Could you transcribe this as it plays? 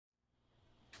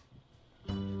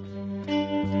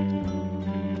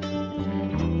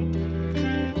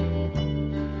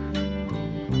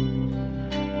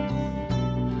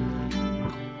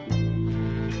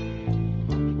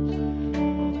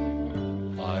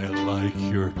like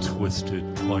your twisted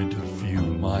point of view,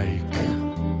 Mike.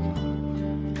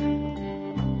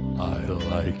 I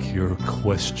like your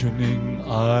questioning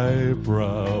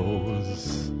eyebrows.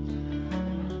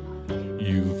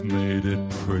 You've made it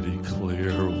pretty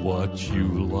clear what you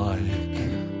like.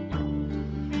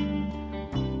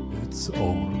 It's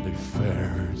only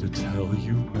fair to tell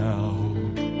you now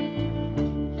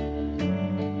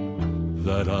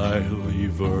that I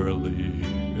leave early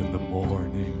in the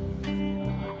morning,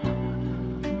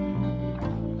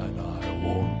 and I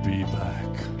won't be back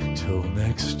till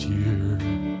next year.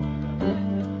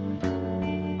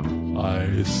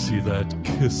 I see that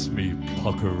kiss me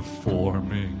pucker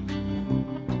forming,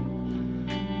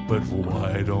 but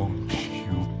why don't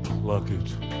you plug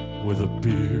it with a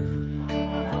beer?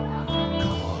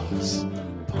 'Cause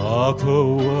Papa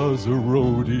was a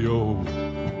rodeo,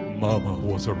 Mama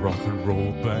was a rock and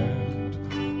roll band.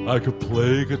 I could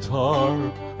play guitar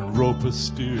and rope a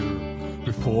steer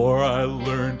before I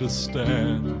learned to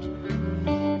stand.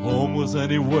 Home was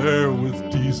anywhere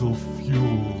with diesel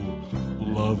fuel.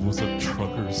 Love was a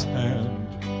trucker's hand.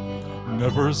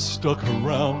 Never stuck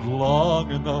around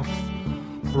long enough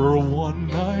for a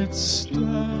one-night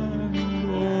stand.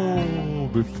 Oh,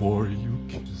 before you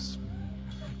kiss me,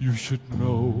 you should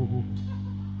know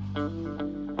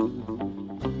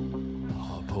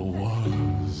Papa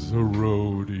was a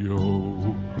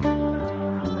rodeo.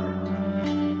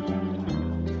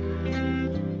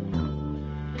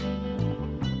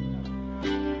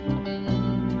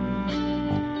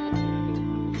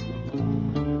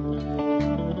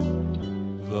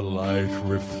 The light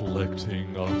reflecting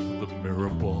off the mirror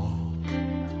ball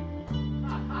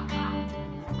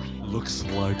looks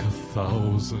like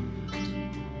 1,000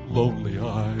 lonely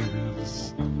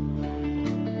eyes.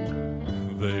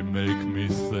 They make me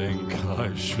think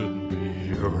I shouldn't be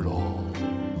here at all.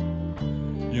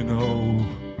 You know,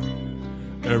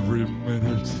 every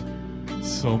minute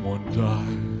someone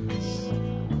dies.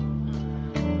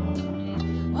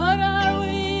 What are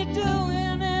we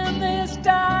doing in this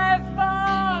dive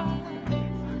bar?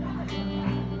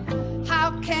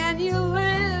 How can you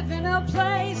live in a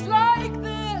place like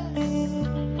this?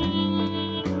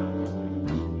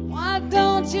 Why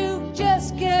don't you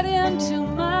just get into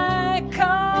my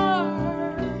car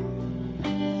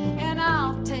and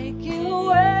I'll take you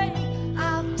away?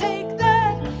 I'll take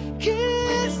that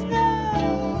kiss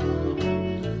now.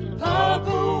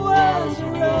 Papa was a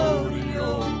rodeo,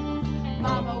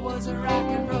 Mama was a rock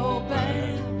and roll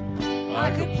band. I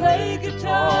could play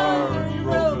guitar and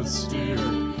rope a steer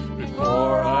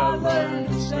before I learned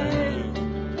to stand.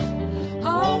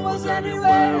 Home was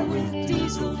anywhere with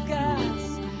diesel gas.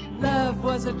 Love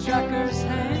was a trucker's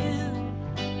hand.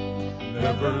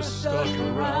 Never stuck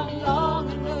around long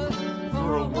enough for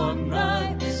a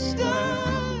one-night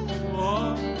stand.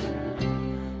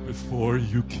 Before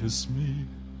you kiss me,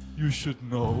 you should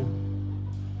know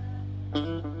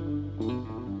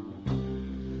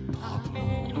Papa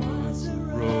was a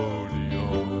rodeo.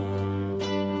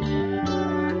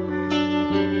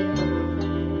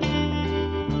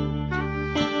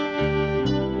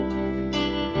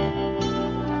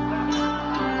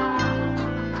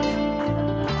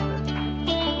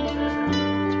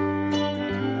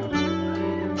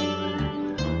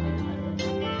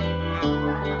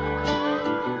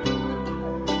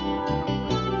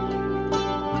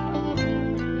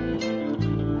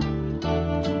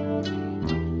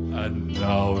 And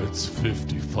now it's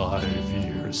 55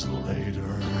 years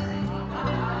later.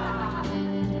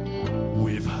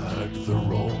 We've had the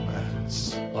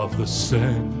romance of the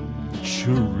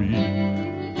century.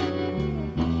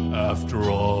 After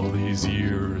all these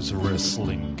years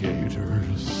wrestling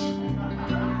gators,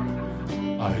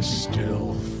 I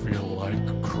still feel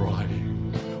like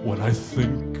crying when I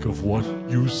think of what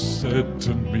you said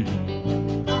to me.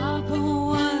 Papa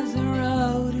was a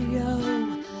rodeo,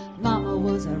 Mama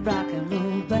was a rock and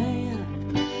roll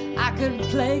band. I could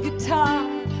play guitar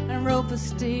and rope a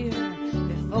steer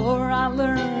before I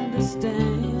learned to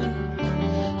stand.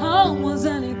 Home was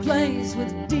any place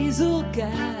with diesel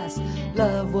gas.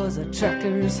 Love was a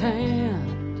trucker's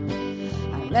hand.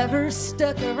 I never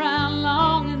stuck around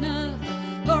long enough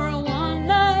for a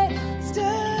one-night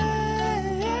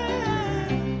stand.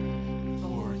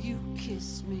 Before you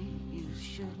kiss me, you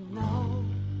should know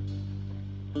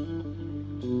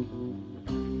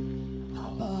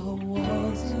Papa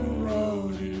was a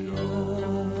rodeo.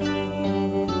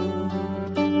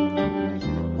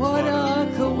 What a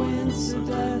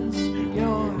coincidence,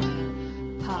 your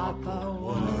Papa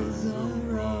was a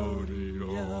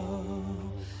rodeo.